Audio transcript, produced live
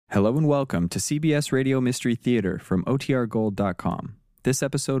Hello and welcome to CBS Radio Mystery Theater from OTRGold.com. This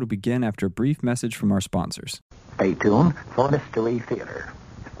episode will begin after a brief message from our sponsors. Stay tuned for Mystery Theater.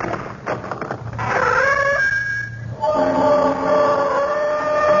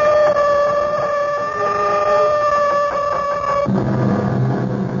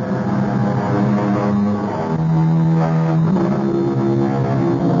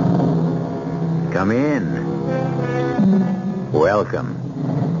 Come in. Welcome.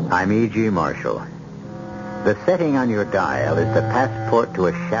 I'm E.G. Marshall. The setting on your dial is the passport to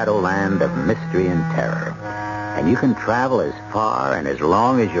a shadowland of mystery and terror. And you can travel as far and as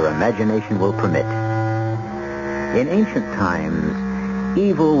long as your imagination will permit. In ancient times,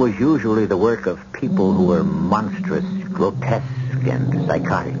 evil was usually the work of people who were monstrous, grotesque, and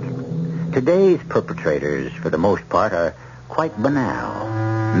psychotic. Today's perpetrators, for the most part, are quite banal.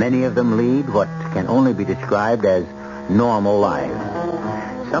 Many of them lead what can only be described as normal lives.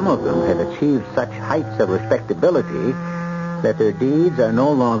 Some of them have achieved such heights of respectability that their deeds are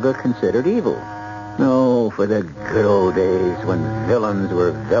no longer considered evil. No, for the good old days when villains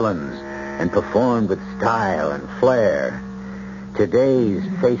were villains and performed with style and flair. Today's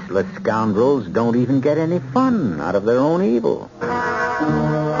faceless scoundrels don't even get any fun out of their own evil.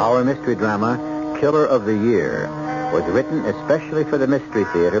 Our mystery drama, Killer of the Year, was written especially for the Mystery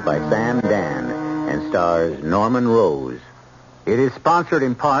Theater by Sam Dan and stars Norman Rose. It is sponsored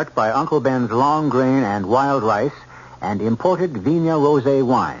in part by Uncle Ben's Long Grain and Wild Rice and imported Vigna Rosé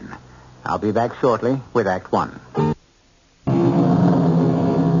wine. I'll be back shortly with Act One.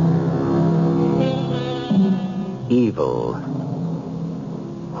 Evil.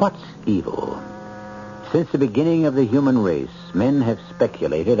 What's evil? Since the beginning of the human race, men have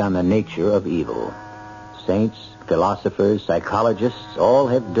speculated on the nature of evil. Saints, philosophers, psychologists, all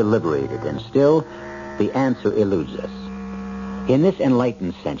have deliberated, and still the answer eludes us. In this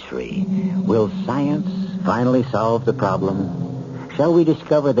enlightened century, will science finally solve the problem? Shall we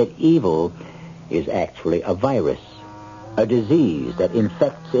discover that evil is actually a virus, a disease that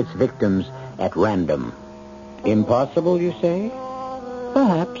infects its victims at random? Impossible, you say?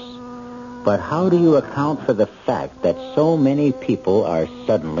 Perhaps. But how do you account for the fact that so many people are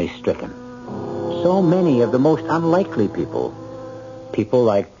suddenly stricken? So many of the most unlikely people. People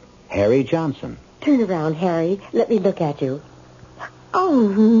like Harry Johnson. Turn around, Harry. Let me look at you. Oh,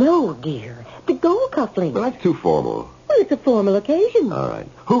 no, dear. The gold cufflink. Well, that's too formal. Well, it's a formal occasion. All right.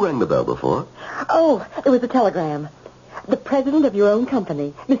 Who rang the bell before? Oh, it was a telegram. The president of your own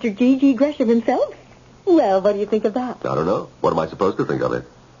company, Mr. G.G. Gresham himself. Well, what do you think of that? I don't know. What am I supposed to think of it?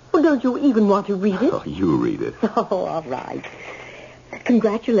 Well, don't you even want to read it? Oh, you read it. Oh, all right.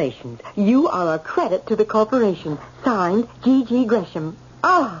 Congratulations. You are a credit to the corporation. Signed, G.G. Gresham.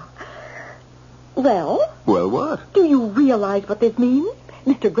 Ah. Well? Well, what? Do you realize what this means?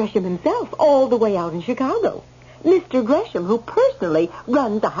 Mr. Gresham himself, all the way out in Chicago. Mr. Gresham, who personally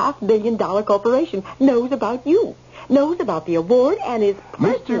runs a $500 million corporation, knows about you, knows about the award, and is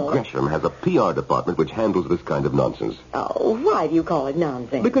personal... Mr. Gresham has a PR department which handles this kind of nonsense. Oh, why do you call it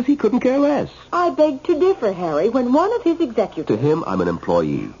nonsense? Because he couldn't care less. I beg to differ, Harry. When one of his executives... To him, I'm an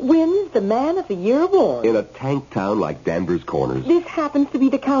employee. ...wins the Man of the Year award... In a tank town like Danvers Corners. This happens to be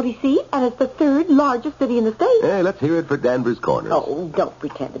the county seat, and it's the third largest city in the state. Hey, let's hear it for Danvers Corners. Oh, don't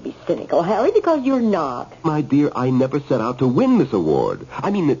pretend to be cynical, Harry, because you're not. My dear, I never set out to win this award.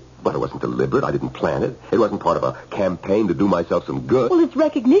 I mean, it wasn't deliberate. I didn't plan it. It wasn't part of a campaign to do myself some good. Well, it's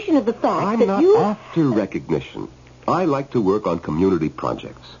recognition of the fact I'm that not you... after recognition. I like to work on community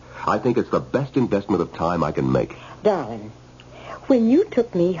projects. I think it's the best investment of time I can make. Darling, when you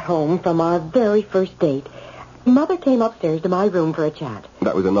took me home from our very first date, Mother came upstairs to my room for a chat.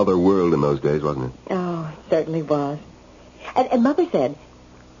 That was another world in those days, wasn't it? Oh, it certainly was. And Mother said,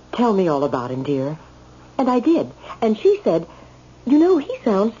 "Tell me all about him, dear." And I did. And she said, "You know, he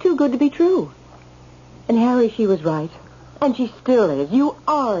sounds too good to be true." And Harry, she was right. And she still is. You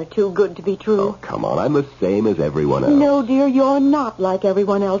are too good to be true. Oh, come on. I'm the same as everyone else. No, dear, you're not like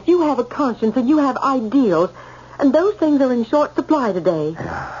everyone else. You have a conscience and you have ideals. And those things are in short supply today.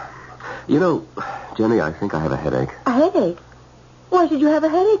 You know, Jenny, I think I have a headache. A headache? Why should you have a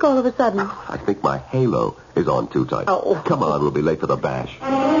headache all of a sudden? I think my halo is on too tight. Oh. Come on, we'll be late for the bash.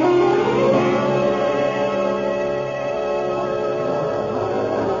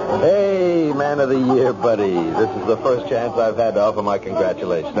 Hey, Man of the Year, buddy. This is the first chance I've had to offer my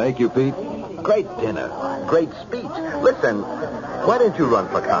congratulations. Thank you, Pete. Great dinner. Great speech. Listen, why didn't you run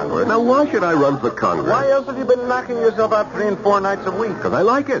for Congress? Now, why should I run for Congress? Why else have you been knocking yourself out 3 and 4 nights a week? Because I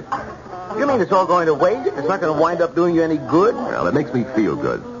like it. You mean it's all going to waste? It's not going to wind up doing you any good? Well, it makes me feel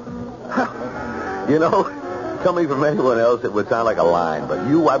good. You know, Coming from anyone else, it would sound like a line, but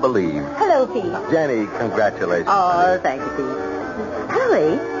you, I believe. Hello, Pete. Jenny, congratulations. Oh, thank you, Pete.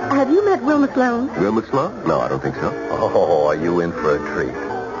 Harry, have you met Wilma Sloan? Wilma Sloan? No, I don't think so. Oh, are you in for a treat?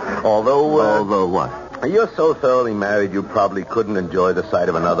 Although... Although what? You're so thoroughly married, you probably couldn't enjoy the sight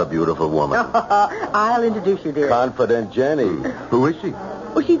of another beautiful woman. I'll introduce you, dear. Confident Jenny. Who is she?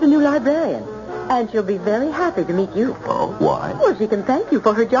 Well, she's the new librarian, and she'll be very happy to meet you. Oh, why? Well, she can thank you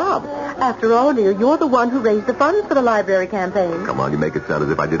for her job. After all, dear, you're the one who raised the funds for the library campaign. Come on, you make it sound as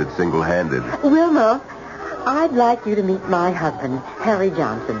if I did it single-handed. Wilma, I'd like you to meet my husband, Harry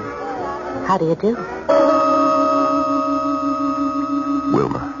Johnson. How do you do?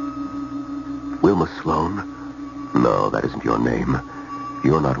 Wilma. Wilma Sloan? No, that isn't your name.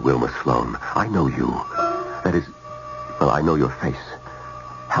 You're not Wilma Sloan. I know you. That is... Well, I know your face.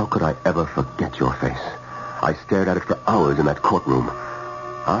 How could I ever forget your face? I stared at it for hours in that courtroom.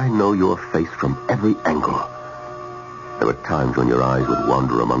 I know your face from every angle. There were times when your eyes would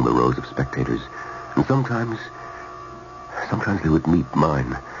wander among the rows of spectators, and sometimes they would meet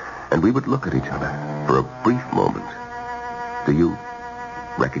mine, and we would look at each other for a brief moment. Do you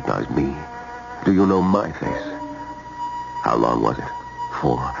recognize me? Do you know my face? How long was it?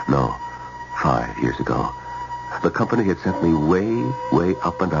 5 years ago. The company had sent me way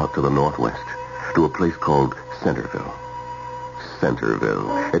up and out to the northwest, to a place called Centerville.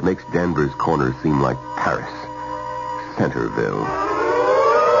 Centerville. It makes Denver's corners seem like Paris. Centerville.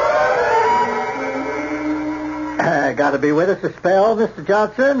 Got to be with us a spell, Mr.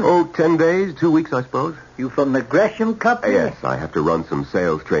 Johnson? Oh, 10 days, 2 weeks, I suppose. You from the Gresham Company? Yes, I have to run some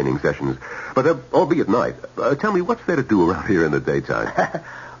sales training sessions, but they'll all be at night. Tell me, what's there to do around here in the daytime?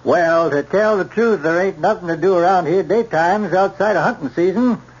 Well, to tell the truth, there ain't nothing to do around here daytimes outside of hunting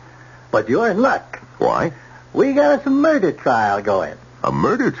season. But you're in luck. Why? We got some murder trial going. A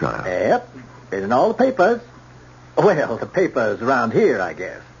murder trial? Yep. It's in all the papers. Well, the papers around here, I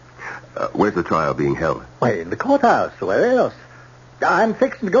guess. Where's the trial being held? Wait, in the courthouse. Where else? I'm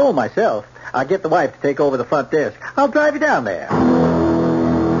fixing to go myself. I'll get the wife to take over the front desk. I'll drive you down there.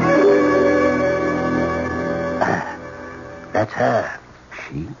 That's her.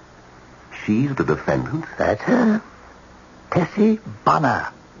 She's the defendant? That's her. Tessie Bonner.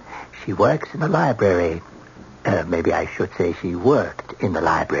 She works in the library. Maybe I should say she worked in the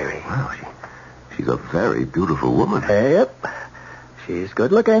library. Well, she's a very beautiful woman. Yep. She's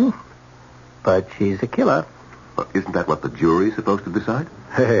good looking. But she's a killer. Isn't that what the jury's supposed to decide?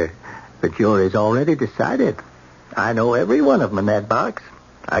 The jury's already decided. I know every one of them in that box.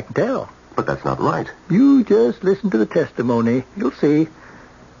 I can tell. But that's not right. You just listen to the testimony. You'll see.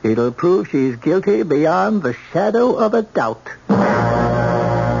 It'll prove she's guilty beyond the shadow of a doubt.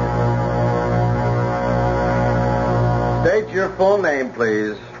 State your full name,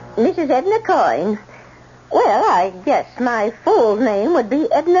 please. Mrs. Edna Coyne. Well, I guess my full name would be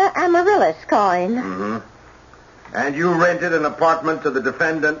Edna Amaryllis Coyne. Mm-hmm. And you rented an apartment to the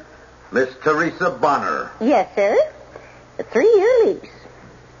defendant, Miss Teresa Bonner. Yes, sir. A 3-year lease.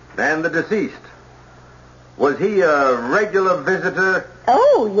 And the deceased. Was he a regular visitor?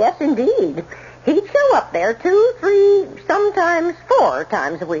 Oh, yes, indeed. He'd show up there 2, 3, sometimes 4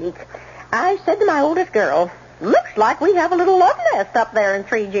 times a week. I said to my oldest girl, looks like we have a little love nest up there in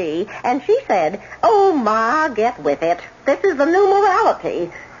 3G. And she said, oh, Ma, get with it. This is the new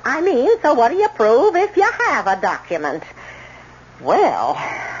morality. I mean, so what do you prove if you have a document? Well,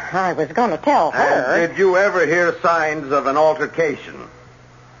 I was going to tell her. And did you ever hear signs of an altercation?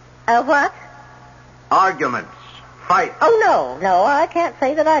 What? Arguments. Fights. Oh, no, I can't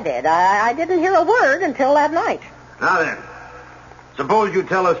say that I did. I didn't hear a word until that night. Now then, suppose you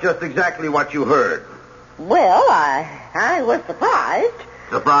tell us just exactly what you heard. Well, I was surprised.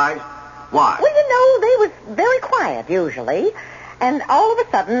 Surprised? Why? Well, you know, they was very quiet usually. And all of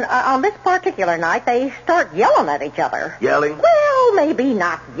a sudden, on this particular night, they start yelling at each other. Yelling? Well, maybe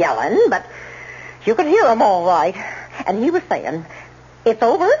not yelling, but you could hear them all right. And he was saying, it's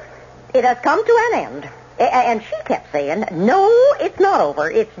over. It has come to an end. And she kept saying, no, it's not over.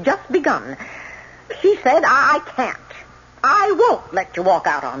 It's just begun. She said, I can't. I won't let you walk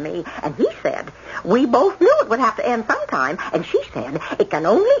out on me. And he said, we both knew it would have to end sometime. And she said, it can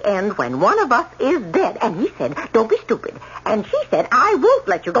only end when one of us is dead. And he said, don't be stupid. And she said, I won't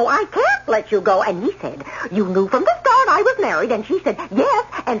let you go. I can't let you go. And he said, you knew from the start I was married. And she said, yes,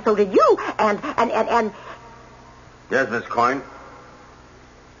 and so did you. And... Yes, Miss Coyne?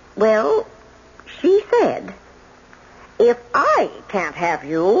 Well, she said, if I can't have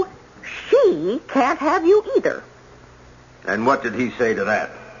you, she can't have you either. And what did he say to that?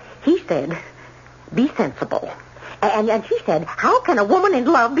 He said, be sensible. And she said, how can a woman in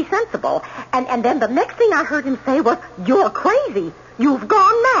love be sensible? And then the next thing I heard him say was, you're crazy. You've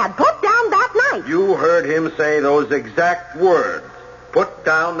gone mad. Put down that knife. You heard him say those exact words. Put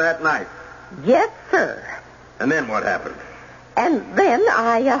down that knife. Yes, sir. And then what happened? And then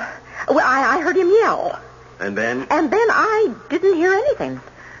I heard him yell. And then? And then I didn't hear anything.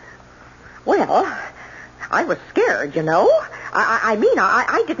 Well, I was scared, you know.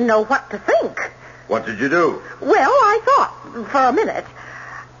 I didn't know what to think. What did you do? Well, I thought for a minute.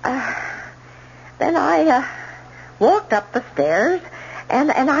 Then I walked up the stairs,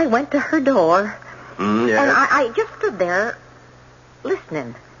 and I went to her door. Yes. And I just stood there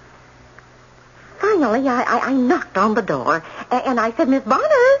listening. Finally, I knocked on the door, and I said, Miss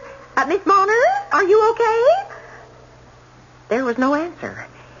Bonner, Miss Bonner, are you okay? There was no answer.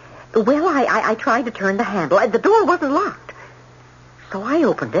 Well, I tried to turn the handle. The door wasn't locked. So I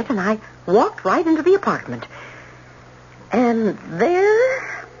opened it, and I walked right into the apartment. And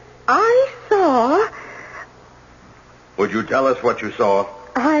there I saw... Would you tell us what you saw?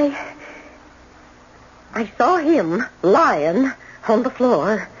 I saw him lying on the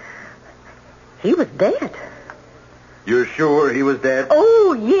floor. He was dead. You're sure he was dead?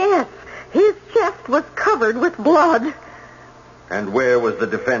 Oh, yes. His chest was covered with blood. And where was the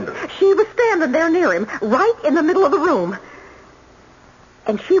defendant? She was standing there near him, right in the middle of the room.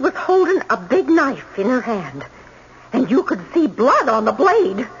 And she was holding a big knife in her hand. And you could see blood on the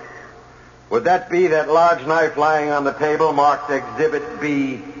blade. Would that be that large knife lying on the table marked Exhibit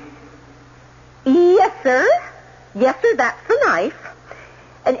B? Yes, sir. Yes, sir, that's the knife.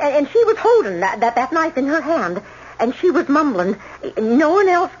 And she was holding that knife in her hand. And she was mumbling, no one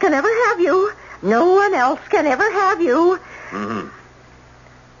else can ever have you. No one else can ever have you. Mm-hmm.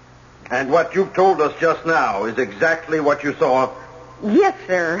 And what you've told us just now is exactly what you saw? Yes,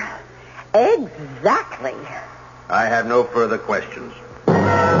 sir. Exactly. I have no further questions.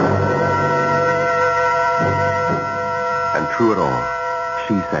 And through it all,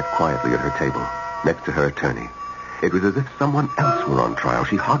 she sat quietly at her table, next to her attorney. It was as if someone else were on trial.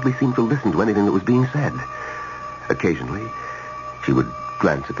 She hardly seemed to listen to anything that was being said. Occasionally, she would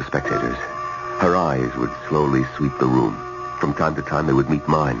glance at the spectators. Her eyes would slowly sweep the room. From time to time, they would meet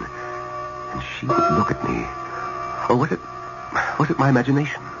mine. And she would look at me. Or was it my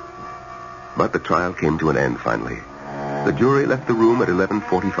imagination? But the trial came to an end finally. The jury left the room at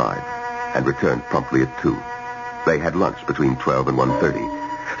 11:45 and returned promptly at 2. They had lunch between 12 and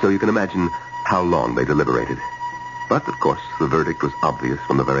 1:30, so you can imagine how long they deliberated. But, of course, the verdict was obvious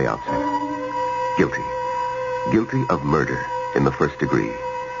from the very outset. Guilty. Guilty of murder in the first degree.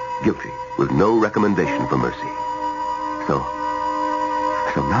 Guilty with no recommendation for mercy.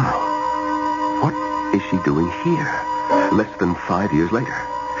 So now, what is she doing here, less than 5 years later?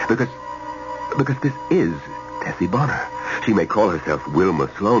 Because this is Tessie Bonner. She may call herself Wilma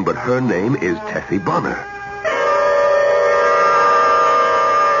Sloan, but her name is Tessie Bonner.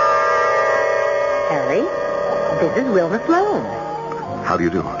 Harry, this is Wilma Sloan. How do you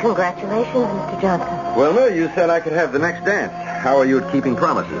do? Congratulations, Mr. Johnson. Wilma, you said I could have the next dance. How are you at keeping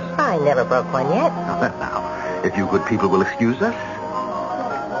promises? I never broke one yet. Now, if you good people will excuse us.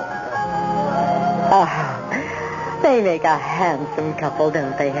 They make a handsome couple,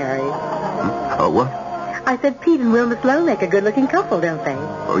 don't they, Harry? Oh, what? I said Pete and Wilma Sloan make a good-looking couple, don't they?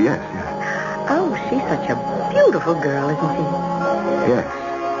 Oh, yes. Oh, she's such a beautiful girl, isn't she?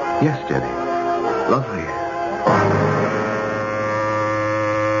 Yes, Jenny. Lovely.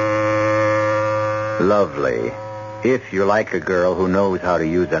 Lovely. If you like a girl who knows how to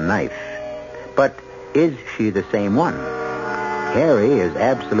use a knife. But is she the same one? Harry is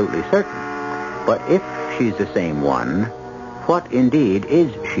absolutely certain. But if she's the same one, what indeed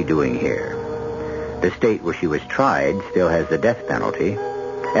is she doing here? The state where she was tried still has the death penalty.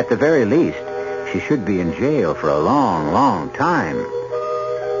 At the very least, she should be in jail for a long, long time.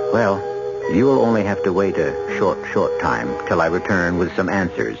 Well, you'll only have to wait a short time till I return with some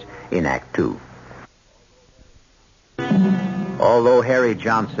answers in Act 2. Although Harry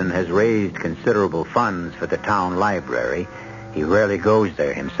Johnson has raised considerable funds for the town library, he rarely goes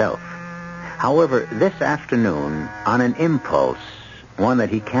there himself. However, this afternoon, on an impulse, one that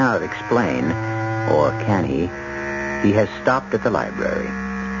he cannot explain, or can he has stopped at the library.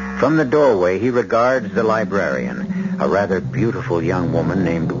 From the doorway, he regards the librarian, a rather beautiful young woman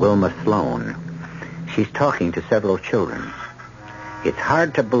named Wilma Sloan. She's talking to several children. It's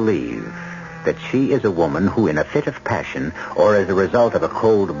hard to believe that she is a woman who, in a fit of passion, or as a result of a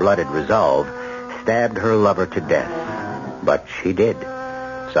cold-blooded resolve, stabbed her lover to death. But she did,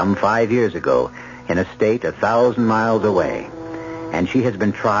 some 5 years ago, in a state 1,000 miles away. And she has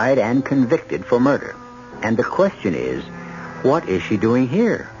been tried and convicted for murder. And the question is, what is she doing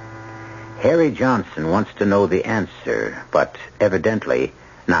here? Harry Johnson wants to know the answer, but evidently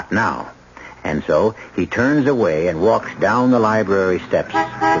not now. And so he turns away and walks down the library steps to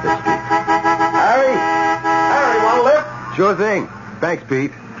the street. Harry! Harry, want a lift? Sure thing. Thanks,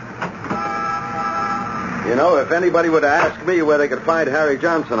 Pete. You know, if anybody would ask me where they could find Harry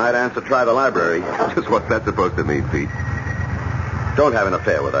Johnson, I'd answer try the library. Just what's that supposed to mean, Pete? Don't have an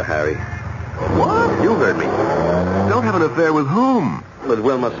affair with her, Harry. What? You heard me. Don't have an affair with whom? With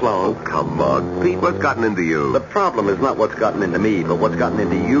Wilma Sloan. Oh, come on, Pete. What's gotten into you? The problem is not what's gotten into me, but what's gotten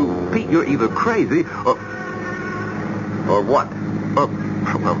into you. Pete, you're either crazy or... Or what? Well,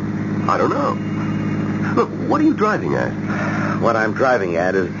 I don't know. Look, what are you driving at? What I'm driving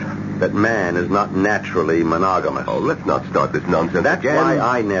at is that man is not naturally monogamous. Oh, let's not start this nonsense That's again. why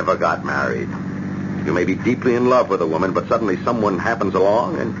I never got married. You may be deeply in love with a woman, but suddenly someone happens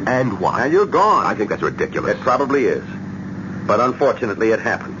along and... And what? And you're gone. I think that's ridiculous. It probably is. But unfortunately, it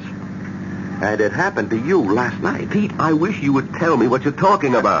happens. And it happened to you last night. Pete, I wish you would tell me what you're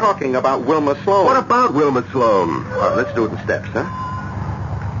talking about. Talking about Wilma Sloan. What about Wilma Sloan? All right, let's do it in steps, huh?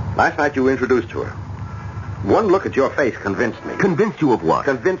 Last night you were introduced to her. One look at your face convinced me. Convinced you of what?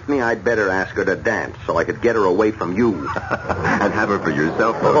 Convinced me I'd better ask her to dance so I could get her away from you. And have her for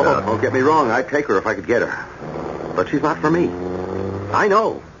yourself, no doubt. Don't get me wrong. I'd take her if I could get her. But she's not for me. I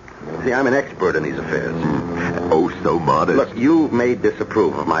know. See, I'm an expert in these affairs. Oh, so modest. Look, you may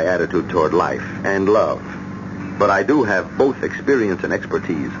disapprove of my attitude toward life and love, but I do have both experience and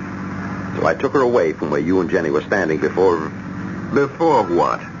expertise. So I took her away from where you and Jenny were standing before... Before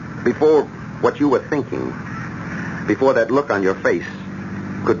what? Before what you were thinking. Before that look on your face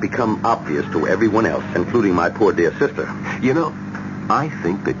could become obvious to everyone else, including my poor dear sister. You know, I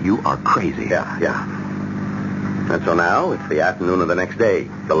think that you are crazy. Yeah. And so now it's the afternoon of the next day,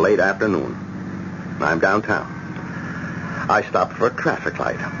 the late afternoon. I'm downtown. I stopped for a traffic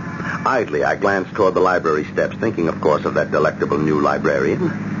light. Idly, I glanced toward the library steps, thinking, of course, of that delectable new librarian.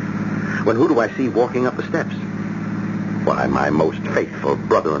 When who do I see walking up the steps? Why, my most faithful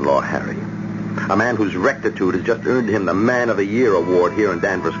brother-in-law, Harry. A man whose rectitude has just earned him the Man of the Year award here in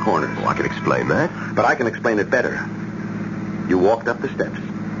Danvers Corners. Oh, I can explain that. But I can explain it better. You walked up the steps.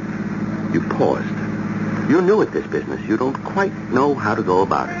 You paused. You're new at this business. You don't quite know how to go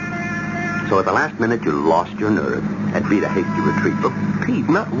about it. So at the last minute, you lost your nerve and beat a hasty retreat. But, Pete,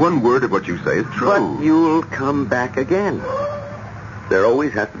 not one word of what you say is true. But you'll come back again. There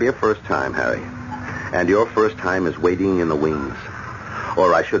always has to be a first time, Harry. And your first time is waiting in the wings.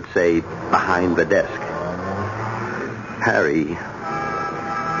 Or I should say, behind the desk. Harry,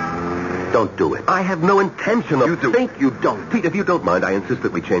 don't do it. I have no intention of... You think you don't. Pete, if you don't mind, I insist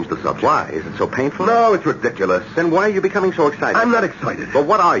that we change the subject. Why? Is it so painful? No, it's ridiculous. Then why are you becoming so excited? I'm not excited. Well,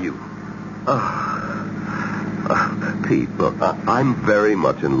 what are you? Pete, look, I'm very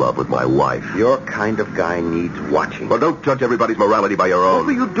much in love with my wife. Your kind of guy needs watching. Well, don't judge everybody's morality by your own. What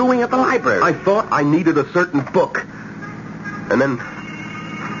were you doing at the library? I thought I needed a certain book. And then...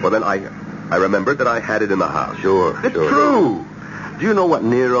 Well, then I remembered that I had it in the house. Sure. It's true. Do you know what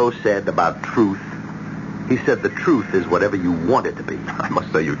Nero said about truth? He said the truth is whatever you want it to be. I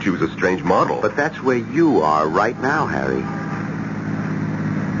must say you choose a strange model. But that's where you are right now, Harry.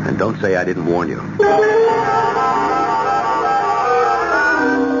 And don't say I didn't warn you.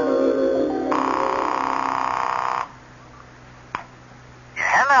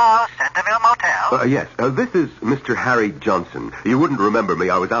 Hello, Centerville Motel. Yes, this is Mr. Harry Johnson. You wouldn't remember me.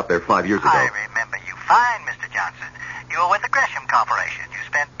 I was out there 5 years ago. I remember you fine, Mr. Johnson. You were with the Gresham Corporation. You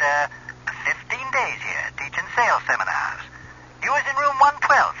spent 15 days here teaching sales seminars. You was in room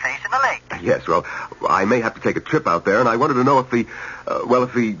 112 facing the lake. Yes, well, I may have to take a trip out there, and I wanted to know if the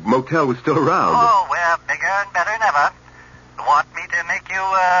motel was still around. Oh, we're bigger and better than ever. Want me to make you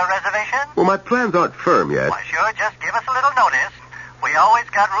a reservation? Well, my plans aren't firm yet. Why, sure, just give us a little notice. We always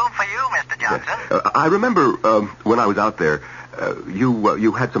got room for you, Mr. Johnson. Yes. I remember when I was out there,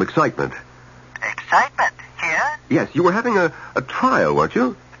 you had some excitement. Excitement? Here? Yes, you were having a trial, weren't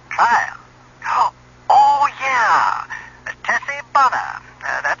you? Trial? Oh, yeah. Tessie Bonner.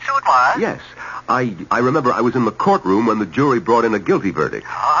 That's who it was. Yes. I remember I was in the courtroom when the jury brought in a guilty verdict.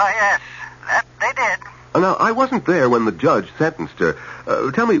 Oh, yes. That they did. Now, I wasn't there when the judge sentenced her.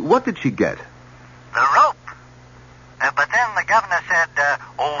 Tell me, what did she get? The rope. But then the governor said,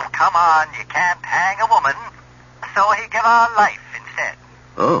 oh, come on, you can't hang a woman. So he gave her life instead.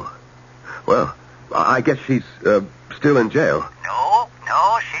 Oh. Well, I guess she's still in jail.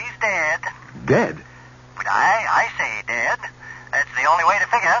 No, she's dead. Dead? But I say dead. That's the only way to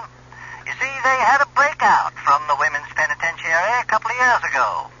figure. You see, they had a breakout from the women's penitentiary a couple of years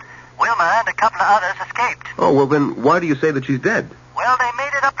ago Wilma and a couple of others escaped. Oh, well, then why do you say that she's dead? Well, they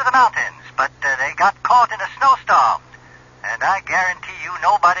made it up to the mountains, but they got caught in a snowstorm. And I guarantee you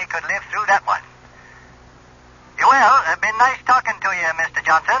nobody could live through that one. Well, it's been nice talking to you, Mr.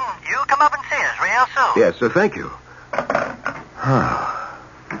 Johnson. You come up and see us real soon. Yes, sir, thank you.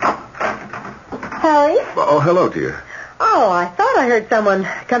 Harry? Oh, hello, dear. Oh, I thought I heard someone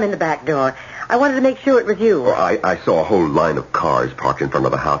come in the back door. I wanted to make sure it was you. Well, I saw a whole line of cars parked in front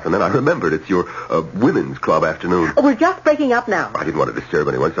of the house, and then I remembered it's your women's club afternoon. We're just breaking up now. I didn't want to disturb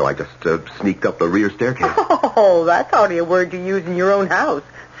anyone, so I just sneaked up the rear staircase. Oh, that's hardly a word you use in your own house.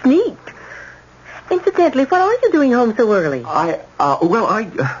 Sneaked. Incidentally, what are you doing home so early?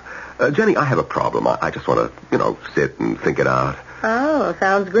 Jenny, I have a problem. I just want to, sit and think it out. Oh,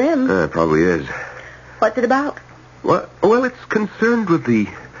 sounds grim. It probably is. What's it about? Well, it's concerned with the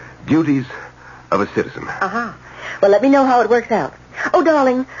duties of a citizen. Uh-huh. Well, let me know how it works out. Oh,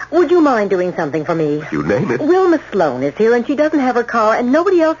 darling, would you mind doing something for me? You name it. Wilma Sloan is here, and she doesn't have her car, and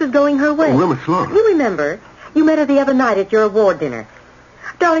nobody else is going her way. Oh, Wilma Sloan? You remember? You met her the other night at your award dinner.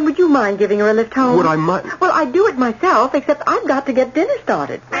 Darling, would you mind giving her a lift home? Would I mind? Well, I'd do it myself, except I've got to get dinner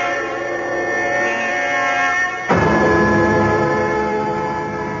started.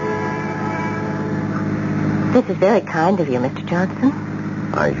 This is very kind of you, Mr. Johnson.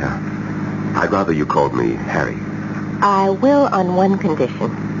 I'd rather you called me Harry. I will on one condition.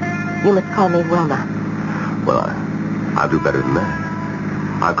 You must call me Wilma. Well, I'll do better than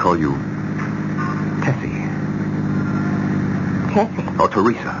that. I'll call you Tessie. Tessie? Or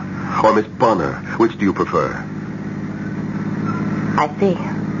Teresa. Or Miss Bonner. Which do you prefer? I see.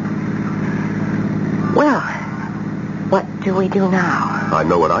 Well, what do we do now? I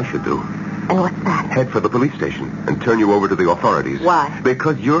know what I should do. And what's that? Head for the police station and turn you over to the authorities. Why?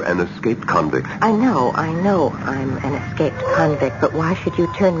 Because you're an escaped convict. I know I'm an escaped convict, but why should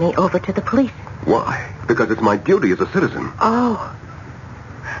you turn me over to the police? Why? Because it's my duty as a citizen. Oh.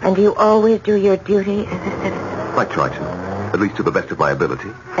 And you always do your duty as a citizen? I try to. At least to the best of my ability.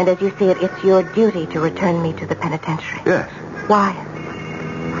 And as you see it, it's your duty to return me to the penitentiary. Yes. Why?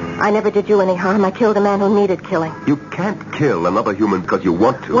 I never did you any harm. I killed a man who needed killing. You can't kill another human because you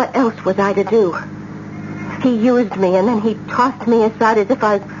want to. What else was I to do? He used me, and then he tossed me aside as if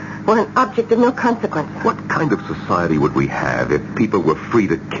I were an object of no consequence. What kind of society would we have if people were free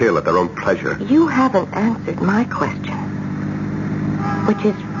to kill at their own pleasure? You haven't answered my question, which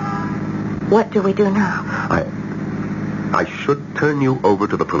is, what do we do now? I should turn you over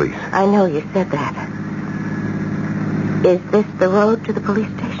to the police. I know you said that. Is this the road to the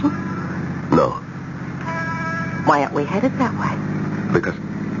police station? No. Why aren't we headed that way? Because...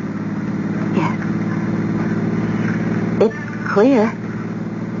 Yes. It's clear.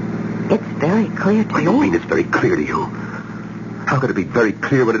 It's very clear to What do me. you mean it's very clear to you? How could it be very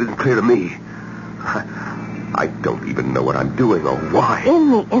clear when it isn't clear to me? I don't even know what I'm doing or why.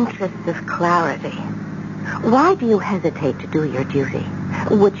 In the interests of clarity, why do you hesitate to do your duty?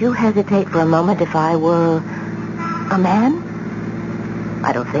 Would you hesitate for a moment if I were a man?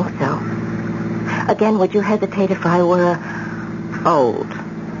 I don't think so. Again, would you hesitate if I were old,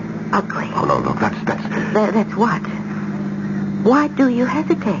 ugly? Oh, no, that's... That's what? Why do you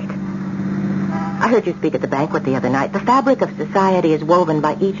hesitate? I heard you speak at the banquet the other night. The fabric of society is woven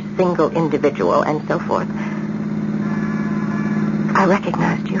by each single individual and so forth. I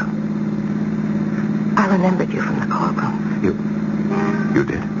recognized you. I remembered you from the courtroom. You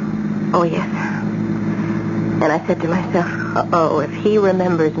did? Oh, yes. And I said to myself, if he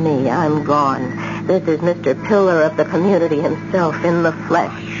remembers me, I'm gone. This is Mr. Pillar of the community himself in the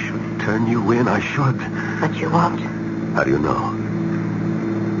flesh. Turn you in, I should. But you won't. How do you know?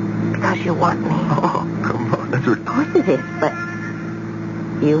 Because you want me. Oh, come on, that's Of course it is, but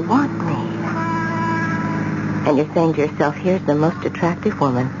you want me. And you're saying to yourself, here's the most attractive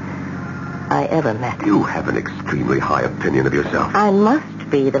woman I ever met. You have an extremely high opinion of yourself. I must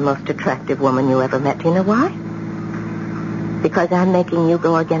be the most attractive woman you ever met. Do you know why? Because I'm making you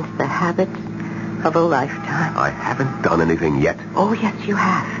go against the habits of a lifetime. I haven't done anything yet. Oh, yes, you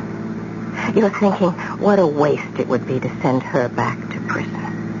have. You're thinking, what a waste it would be to send her back to prison.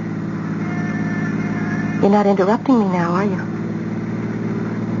 You're not interrupting me now, are you?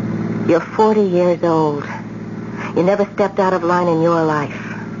 You're 40 years old. You never stepped out of line in your life.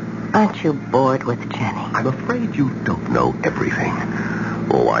 Aren't you bored with Jenny? I'm afraid you don't know everything.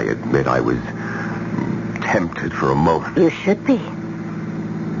 Oh, I admit I was tempted for a moment. You should be.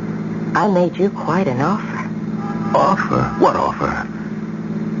 I made you quite an offer. Offer? What offer?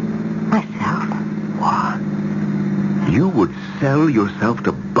 Myself. What? You would sell yourself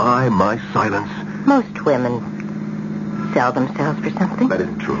to buy my silence? Most women sell themselves for something. That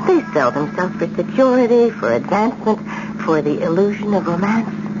isn't true. They sell themselves for security, for advancement, for the illusion of romance.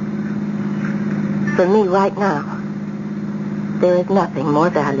 For me right now, there is nothing more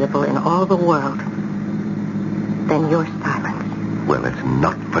valuable in all the world than your silence. Well, it's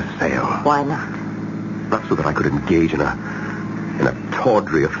not for sale. Why not? Not so that I could engage in a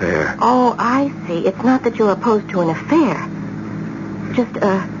tawdry affair. Oh, I see. It's not that you're opposed to an affair. Just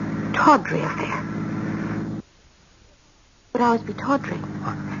a tawdry affair. Would always be tawdry.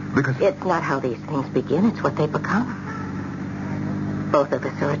 Because... It's not how these things begin. It's what they become. Both of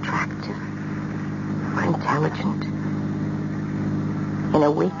us are attractive. We're intelligent. In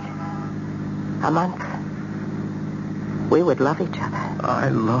a week, a month, we would love each other. I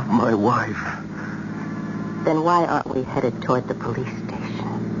love my wife. Then why aren't we headed toward the police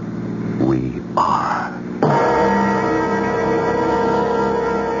station? We are.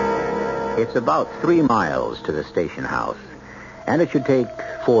 It's about 3 miles to the station house, and it should take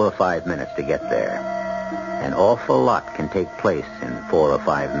 4 or 5 minutes to get there. An awful lot can take place in 4 or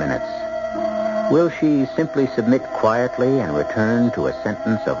 5 minutes. Will she simply submit quietly and return to a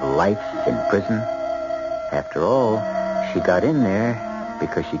sentence of life in prison? After all, she got in there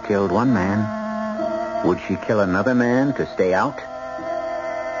because she killed one man. Would she kill another man to stay out?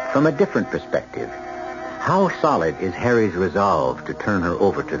 From a different perspective, how solid is Harry's resolve to turn her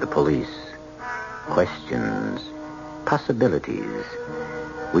over to the police? Questions, possibilities.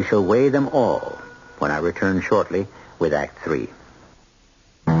 We shall weigh them all when I return shortly with Act 3.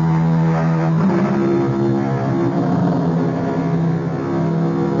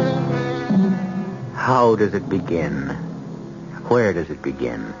 How does it begin? Where does it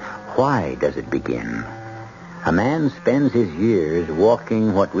begin? Why does it begin? A man spends his years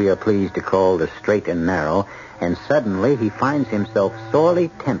walking what we are pleased to call the straight and narrow, and suddenly he finds himself sorely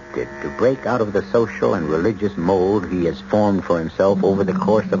tempted to break out of the social and religious mold he has formed for himself over the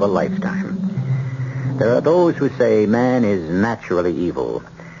course of a lifetime. There are those who say man is naturally evil,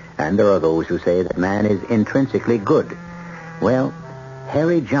 and there are those who say that man is intrinsically good. Well,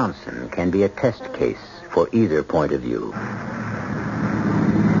 Harry Johnson can be a test case for either point of view.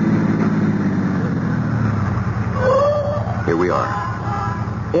 Here we are.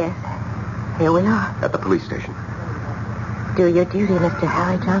 Yes, here we are. At the police station. Do your duty, Mr.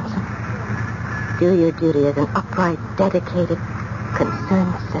 Harry Johnson. Do your duty as an upright, dedicated,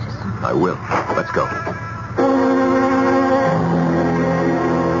 concerned citizen. I will. Let's go.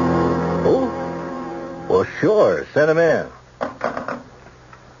 Oh? Well, sure. Send him in.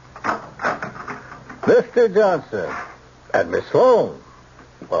 Mr. Johnson. And Miss Sloan.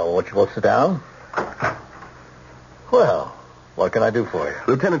 Well, won't you both sit down? Well, what can I do for you?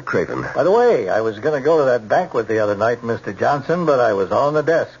 Lieutenant Craven. By the way, I was going to go to that banquet the other night, Mr. Johnson, but I was on the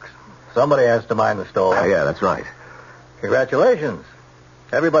desks. Somebody has to mind the store. Yeah, that's right. Congratulations.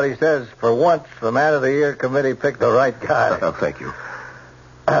 Everybody says, for once, the Man of the Year committee picked the right guy. Oh, thank you.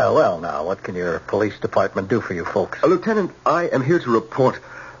 Well, now, what can your police department do for you folks? Lieutenant, I am here to report...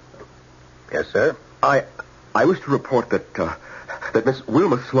 Yes, sir? I wish to report that Miss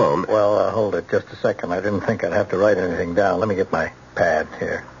Wilma Sloan... Well, hold it just a second. I didn't think I'd have to write anything down. Let me get my pad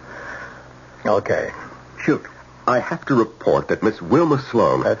here. Okay. Shoot. I have to report that Miss Wilma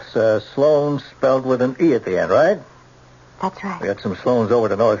Sloan... That's Sloan spelled with an E at the end, right? That's right. We got some Sloans over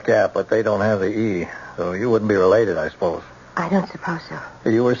to North Gap, but they don't have the E. So you wouldn't be related, I suppose. I don't suppose so.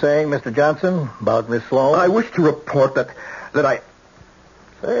 You were saying, Mr. Johnson, about Miss Sloan? I wish to report that I...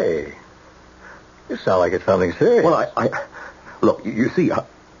 Say, you sound like it's something serious. Well, I look, you see,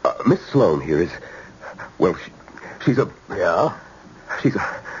 Miss Sloan here is... Well, she's a... Yeah? She's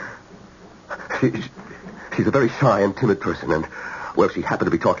a very shy and timid person, and... Well, she happened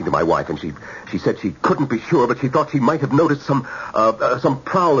to be talking to my wife, and she said she couldn't be sure, but she thought she might have noticed some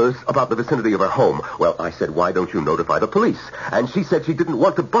prowlers about the vicinity of her home. Well, I said, why don't you notify the police? And she said she didn't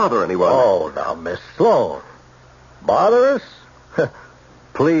want to bother anyone. Oh, now, Miss Sloan. Bother us?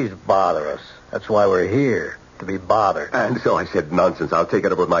 Please bother us. That's why we're here, to be bothered. And so I said, nonsense. I'll take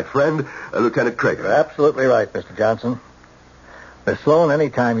it up with my friend, Lieutenant Craven. You're absolutely right, Mr. Johnson. Miss Sloan,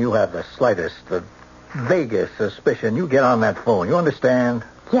 anytime you have the slightest, the vaguest suspicion, you get on that phone. You understand?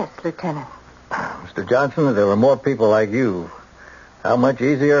 Yes, Lieutenant. Mr. Johnson, if there were more people like you, how much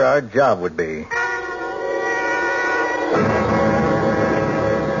easier our job would be.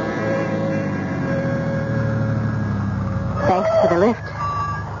 Thanks for the lift.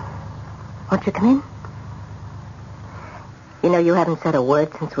 Won't you come in? You know, you haven't said a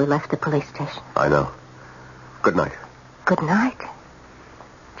word since we left the police station. I know. Good night. Good night?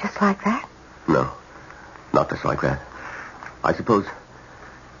 Just like that? No. Not just like that. I suppose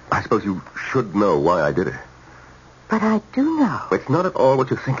you should know why I did it. But I do know. It's not at all what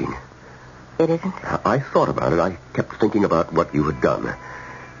you're thinking. It isn't? I thought about it. I kept thinking about what you had done.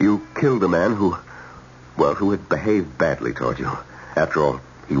 You killed a man who had behaved badly toward you. After all,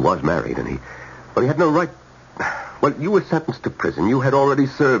 he was married, and he had no right. Well, you were sentenced to prison. You had already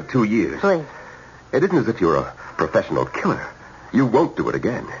served 2 years. Please. It isn't as if you're a professional killer. You won't do it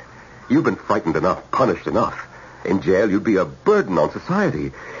again. You've been frightened enough, punished enough. In jail, you'd be a burden on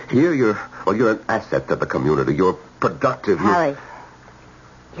society. Here, you're an asset to the community. You're productive. Harry,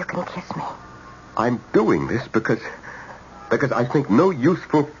 you can kiss me. I'm doing this because I think no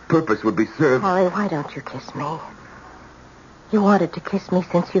useful purpose would be served. Harry, why don't you kiss me? You wanted to kiss me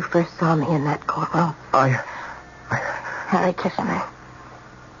since you first saw me in that courtroom. Harry, kiss me.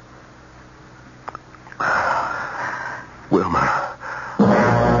 Wilma.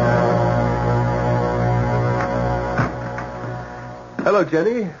 Hello,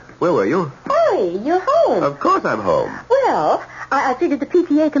 Jenny. Where were you? Harry, you're home. Of course I'm home. Well, I figured the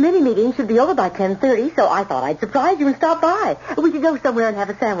PTA committee meeting should be over by 10:30, so I thought I'd surprise you and stop by. We could go somewhere and have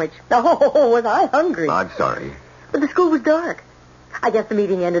a sandwich. Oh, was I hungry. I'm sorry. But the school was dark. I guess the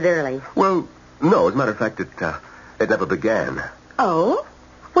meeting ended early. Well, no. As a matter of fact, it never began. Oh?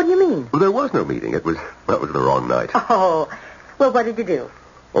 What do you mean? Well, there was no meeting. It was the wrong night. Oh. Well, what did you do?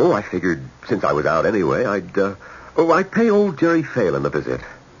 Oh, I figured since I was out anyway, I'd pay old Jerry Phelan a visit.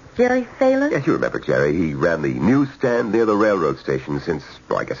 Jerry Phelan? Yes, you remember Jerry. He ran the newsstand near the railroad station since,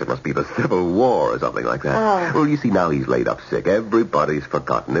 I guess it must be the Civil War or something like that. Oh. Well, you see, now he's laid up sick. Everybody's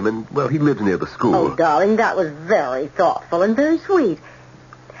forgotten him, and, well, he lives near the school. Oh, darling, that was very thoughtful and very sweet.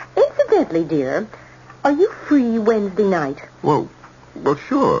 Incidentally, dear, are you free Wednesday night? Well,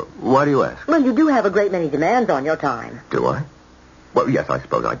 sure. Why do you ask? Well, you do have a great many demands on your time. Do I? Well, yes, I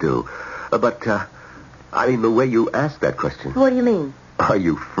suppose I do. But I mean, the way you ask that question. What do you mean? Are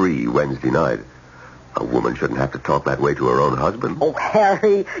you free Wednesday night? A woman shouldn't have to talk that way to her own husband. Oh,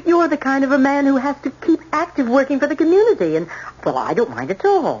 Harry, you're the kind of a man who has to keep active working for the community, and, well, I don't mind at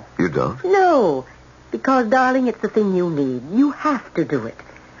all. You don't? No, because, darling, it's the thing you need. You have to do it.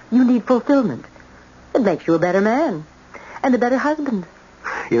 You need fulfillment. It makes you a better man and a better husband.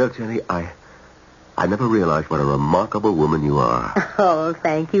 You know, Jenny, I never realized what a remarkable woman you are. Oh,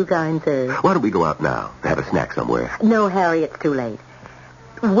 thank you, kind sir. Why don't we go out now? Have a snack somewhere. No, Harry, it's too late.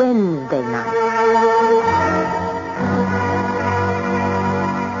 Wednesday night.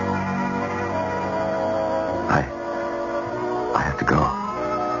 I have to go.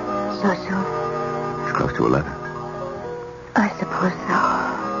 So soon? It's close to 11. I suppose so.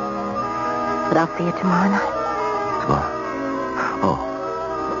 But I'll see you tomorrow night. Tomorrow?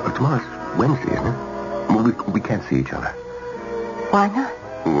 Oh, tomorrow's Wednesday, isn't it? Well, we can't see each other. Why not?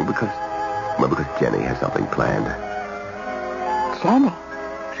 Well, because Jenny has something planned. Jenny?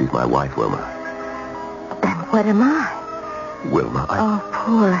 She's my wife, Wilma. Then what am I? Wilma, Oh,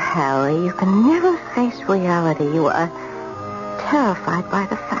 poor Harry. You can never face reality. You are terrified by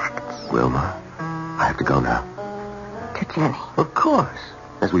the facts. Wilma, I have to go now. To Jenny. Of course.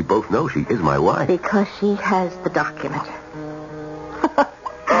 As we both know, she is my wife. Because she has the document.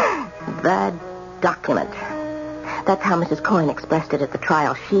 The document. That's how Mrs. Coyne expressed it at the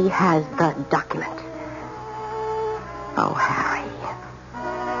trial. She has the document. Oh, Harry.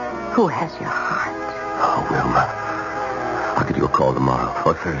 Who has your heart? Oh, Wilma. I'll give you a call tomorrow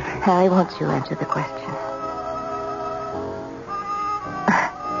or Thursday. Harry, won't you answer the question?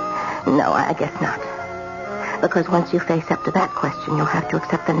 No, I guess not. Because once you face up to that question, you'll have to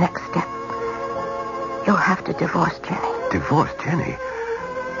accept the next step. You'll have to divorce Jenny. Divorce Jenny?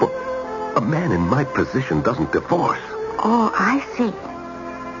 Well, a man in my position doesn't divorce. Oh, I see.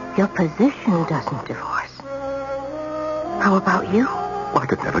 Your position doesn't divorce. How about you? Well, I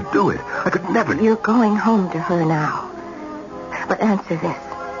could never do it. I could never... You're going home to her now. But answer this.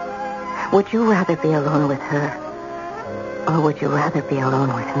 Would you rather be alone with her, or would you rather be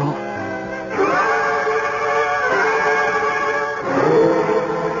alone with me?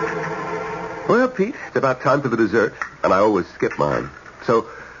 Well, Pete, it's about time for the dessert, and I always skip mine. So,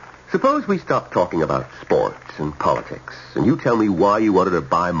 suppose we stop talking about sports and politics, and you tell me why you wanted to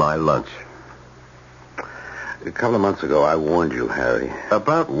buy my lunch. A couple of months ago, I warned you, Harry.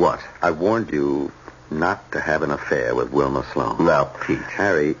 About what? I warned you not to have an affair with Wilma Sloan. Now, Pete.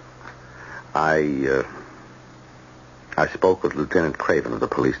 Harry, I spoke with Lieutenant Craven of the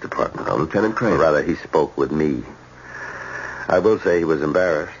police department. Oh, Lieutenant Craven? Or rather, he spoke with me. I will say he was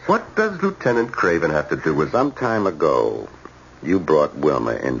embarrassed. What does Lieutenant Craven have to do with... Some time ago, you brought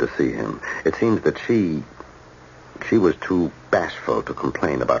Wilma in to see him. It seems that she was too bashful to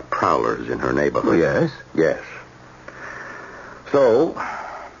complain about prowlers in her neighborhood. Yes? Yes. So,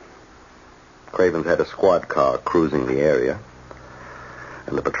 Cravens had a squad car cruising the area,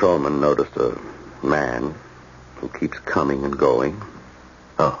 and the patrolman noticed a man who keeps coming and going.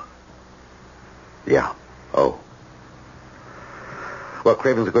 Oh. Yeah. Oh. Well,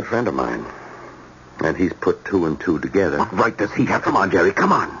 Craven's a good friend of mine, and he's put two and two together. What right does he have? Come on, Jerry,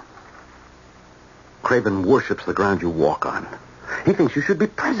 come on. Craven worships the ground you walk on. He thinks you should be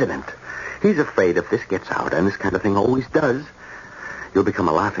president. He's afraid if this gets out, and this kind of thing always does, you'll become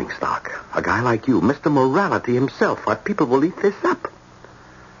a laughingstock. A guy like you, Mr. Morality himself. Why, people will eat this up.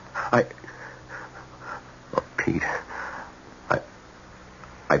 Oh, Pete,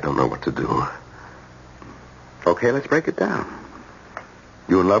 I don't know what to do. Okay, let's break it down.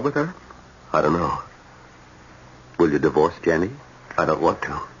 You in love with her? I don't know. Will you divorce Jenny? I don't want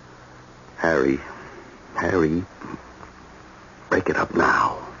to. Harry, break it up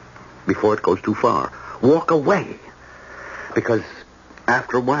now, before it goes too far. Walk away. Because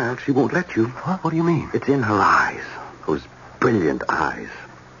after a while, she won't let you. What do you mean? It's in her eyes. Those brilliant eyes.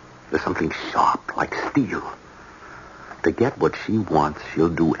 There's something sharp, like steel. To get what she wants, she'll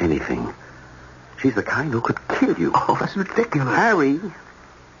do anything. She's the kind who could kill you. Oh, that's ridiculous. Harry,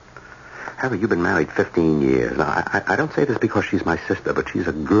 you've been married 15 years. Now, I don't say this because she's my sister, but she's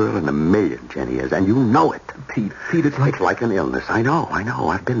a girl in a million, Jenny is, and you know it. Pete, it's like... It's like an illness. I know.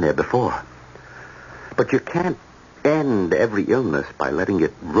 I've been there before. But you can't end every illness by letting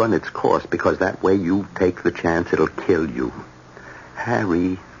it run its course, because that way you take the chance it'll kill you.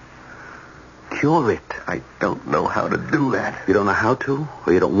 Harry, cure it. I don't know how to do that. You don't know how to,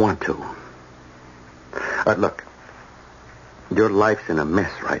 or you don't want to? Look, your life's in a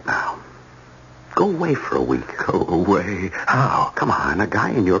mess right now. Go away for a week. Go away? How? Come on, a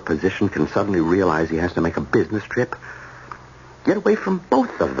guy in your position can suddenly realize he has to make a business trip. Get away from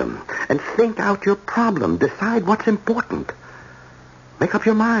both of them and think out your problem. Decide what's important. Make up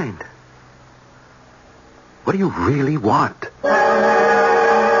your mind. What do you really want?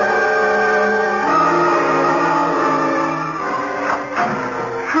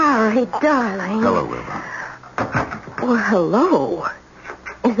 Harry, darling. Hello, Wilma. Well, hello.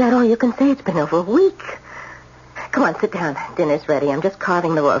 Is that all you can say? It's been over a week. Come on, sit down. Dinner's ready. I'm just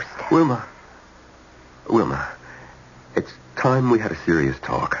carving the roast. Wilma, it's time we had a serious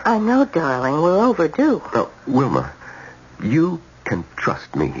talk. I know, darling. We're overdue. No, Wilma, you can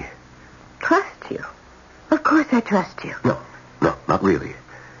trust me. Trust you? Of course I trust you. No, not really.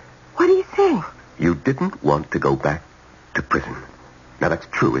 What are you saying? You didn't want to go back to prison. Now, that's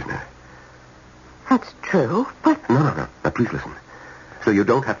true, isn't it? That's true, but... No. Now, please listen. So you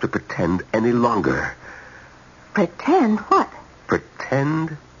don't have to pretend any longer. Pretend what?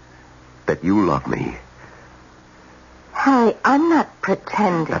 Pretend that you love me. Harry, I'm not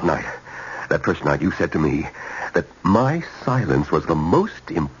pretending. That first night, you said to me that my silence was the most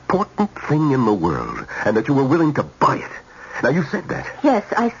important thing in the world, and that you were willing to buy it. Now, you said that. Yes,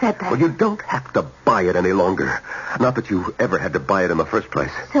 I said that. Well, you don't have to buy it any longer. Not that you ever had to buy it in the first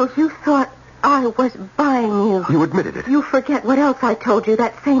place. So you thought I was buying you. You admitted it. You forget what else I told you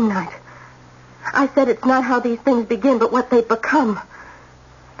that same night. I said it's not how these things begin, but what they become.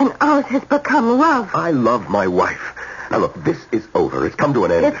 And ours has become love. I love my wife. Now, look, this is over. It's come to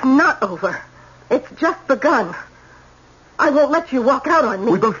an end. It's not over. It's just begun. I won't let you walk out on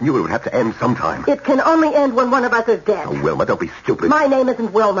me. We both knew it would have to end sometime. It can only end when one of us is dead. Oh, Wilma, don't be stupid. My name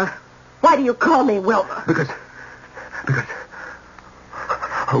isn't Wilma. Why do you call me Wilma? Because...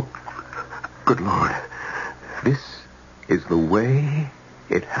 Oh, good Lord. This is the way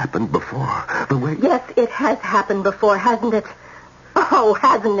it happened before. The way... Yes, it has happened before, hasn't it? Oh,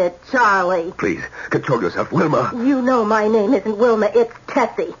 hasn't it, Charlie? Please, control yourself, Wilma. You know my name isn't Wilma, it's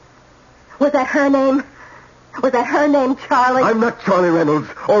Tessie. Was that her name? Was that her name, Charlie? I'm not Charlie Reynolds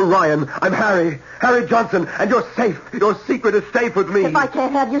or Ryan. I'm Harry Johnson, and you're safe. Your secret is safe with me. If I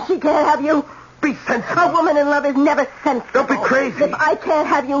can't have you, she can't have you. Be sensible. A woman in love is never sensible. Don't be crazy. If I can't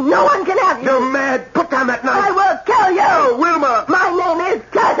have you, no one can have you. You're mad. Put down that knife. I will kill you. No, Wilma. My name is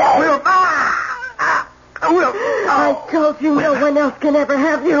Tessie. Wilma. Wilma. I told you no one else can ever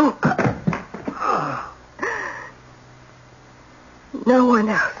have you. No one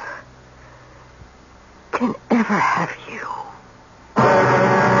else can ever have you.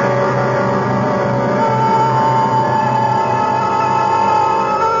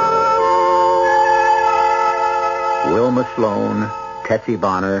 Wilma Sloan, Tessie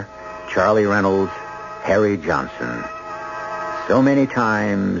Bonner, Charlie Reynolds, Harry Johnson. So many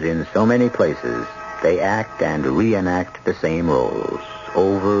times, in so many places, they act and reenact the same roles,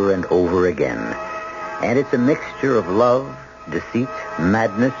 over and over again. And it's a mixture of love, deceit,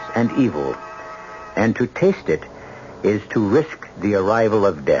 madness, and evil. And to taste it is to risk the arrival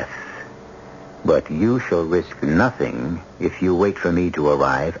of death. But you shall risk nothing if you wait for me to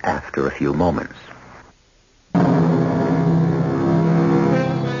arrive after a few moments.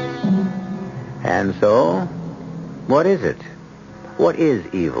 And so, what is it? What is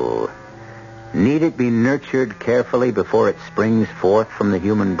evil? Need it be nurtured carefully before it springs forth from the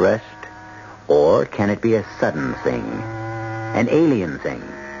human breast? Or can it be a sudden thing, an alien thing?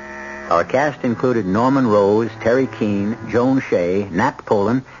 Our cast included Norman Rose, Terry Keane, Joan Shea, Nat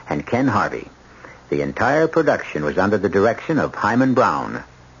Polen, and Ken Harvey. The entire production was under the direction of Hyman Brown.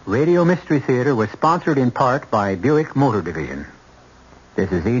 Radio Mystery Theater was sponsored in part by Buick Motor Division. This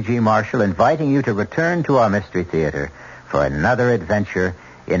is E.G. Marshall inviting you to return to our Mystery Theater for another adventure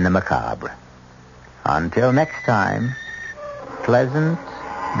in the macabre. Until next time, pleasant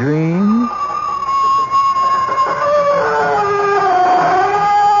dreams.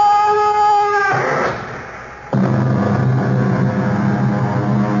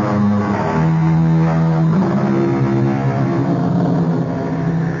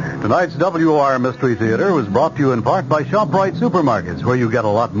 Tonight's WOR Mystery Theater was brought to you in part by ShopRite Supermarkets, where you get a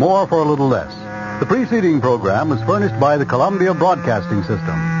lot more for a little less. The preceding program was furnished by the Columbia Broadcasting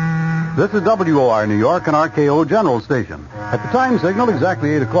System. This is WOR New York and RKO General Station. At the time signal,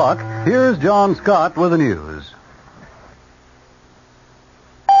 exactly 8 o'clock, here's John Scott with the news.